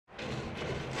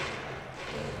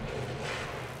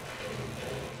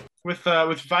With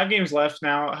 5 games left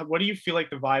now, what do you feel like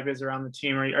the vibe is around the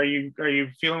team? Are you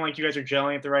feeling like you guys are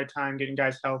gelling at the right time, getting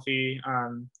guys healthy?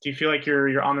 Do you feel like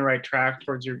you're on the right track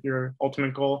towards your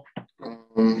ultimate goal?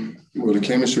 Well, the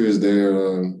chemistry is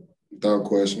there without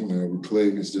question. We play;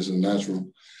 it's just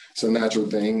it's a natural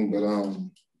thing. But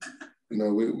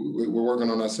we're working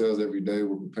on ourselves every day.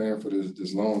 We're preparing for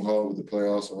this long haul with the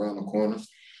playoffs around the corner.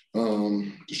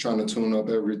 Just trying to tune up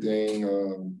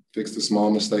everything, fix the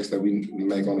small mistakes that we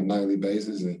make on a nightly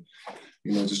basis, and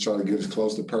just try to get as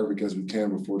close to perfect as we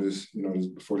can before this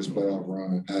playoff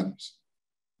run happens.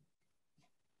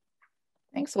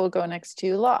 Thanks. We'll go next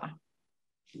to Law.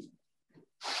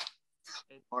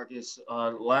 Hey, Marcus,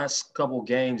 last couple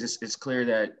games, it's clear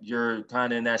that you're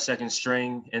kind of in that second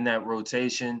string in that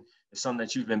rotation. It's something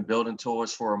that you've been building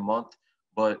towards for a month,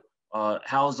 but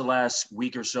how's the last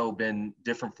week or so been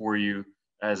different for you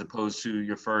as opposed to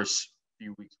your first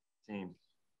few weeks with the team?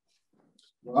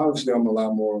 Well, obviously, I'm a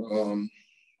lot more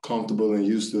comfortable and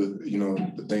used to,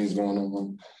 the things going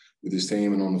on with this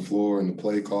team and on the floor and the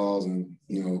play calls and,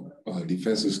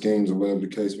 defensive schemes or whatever the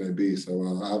case may be. So,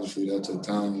 obviously, that took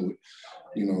time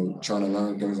with, trying to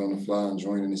learn things on the fly and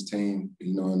joining this team,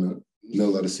 in the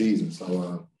middle of the season.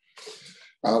 So,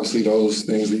 obviously, those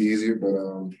things are easier, but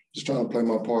just trying to play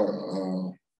my part,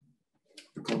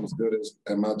 become as good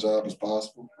at my job as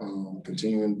possible,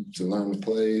 continuing to learn the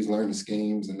plays, learn the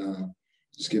schemes, and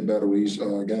just get better with each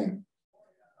game.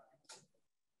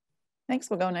 Thanks.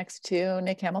 We'll go next to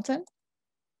Nick Hamilton.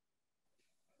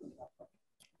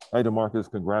 Hey, Demarcus,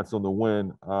 congrats on the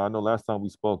win. I know last time we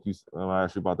spoke, I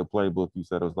asked you about the playbook. You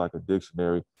said it was like a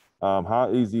dictionary. How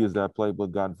easy is that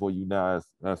playbook gotten for you now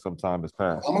as some time has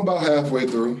passed? I'm about halfway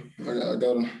through.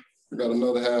 I got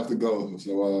another half to go.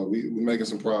 So we're making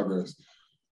some progress.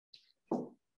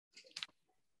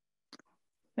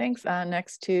 Thanks.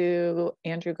 Next to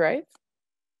Andrew Graves.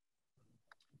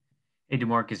 Hey,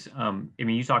 Demarcus,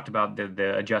 you talked about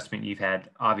the adjustment you've had,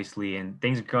 obviously, and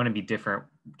things are going to be different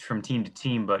from team to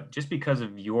team, but just because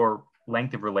of your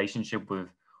length of relationship with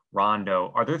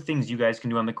Rondo, are there things you guys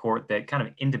can do on the court that kind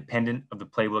of independent of the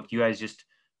playbook, you guys just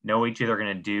know each other are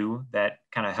going to do that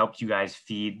kind of helped you guys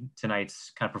feed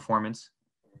tonight's kind of performance?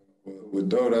 With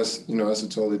Doe, that's a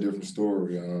totally different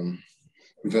story.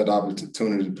 We've had the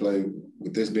opportunity to play,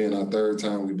 with this being our third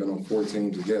time, we've been on 4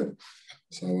 teams together.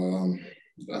 So,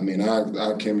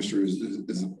 our chemistry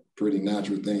is a pretty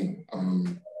natural thing.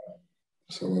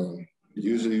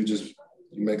 Usually you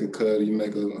make a cut, you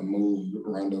make a move.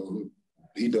 Rondo,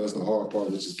 he does the hard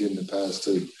part, which is getting the pass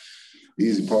to you. The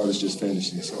easy part is just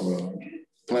finishing. So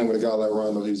playing with a guy like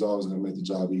Rondo, he's always going to make the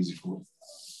job easy for him.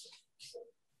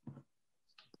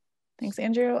 Thanks,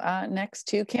 Andrew. Next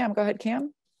to Cam. Go ahead,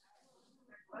 Cam.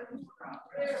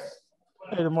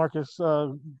 Hey,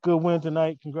 Demarcus, good win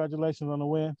tonight. Congratulations on the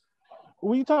win.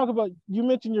 When you talk about, you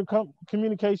mentioned your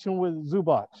communication with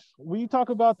Zubac. When you talk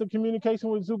about the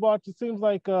communication with Zubac, it seems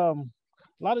like a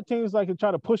lot of teams like to try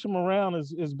to push him around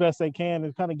as best they can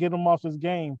and kind of get him off his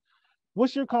game.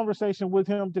 What's your conversation with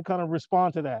him to kind of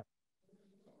respond to that?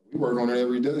 We work on it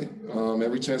every day.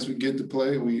 Every chance we get to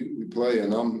play, we play.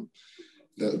 And I'm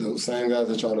the same guys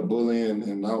that try to bully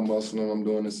and out muscle him, I'm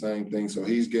doing the same thing. So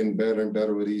he's getting better and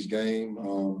better with each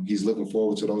game. He's looking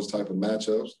forward to those type of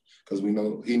matchups because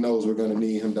he knows we're going to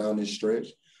need him down this stretch.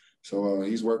 So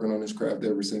he's working on his craft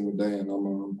every single day, and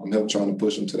I'm trying to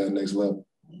push him to that next level.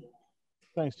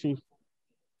 Thanks, Chief.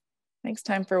 Thanks.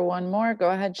 Time for one more.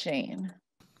 Go ahead, Shane.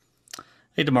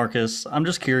 Hey, Demarcus. I'm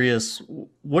just curious,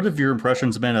 what have your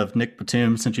impressions been of Nick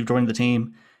Batum since you've joined the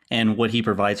team and what he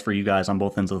provides for you guys on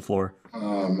both ends of the floor?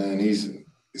 Man, he's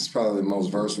probably the most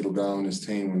versatile guy on this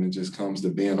team when it just comes to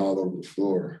being all over the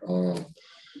floor.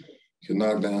 He can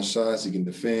knock down shots, he can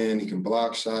defend, he can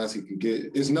block shots, he can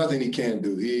get – it's nothing he can't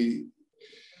do.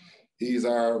 He's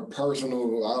our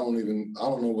personal – I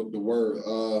don't know what the word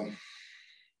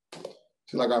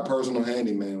he's like our personal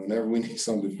handyman. Whenever we need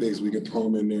something fixed, we can throw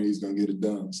him in there, he's going to get it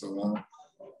done. So I'm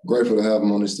grateful to have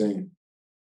him on this team.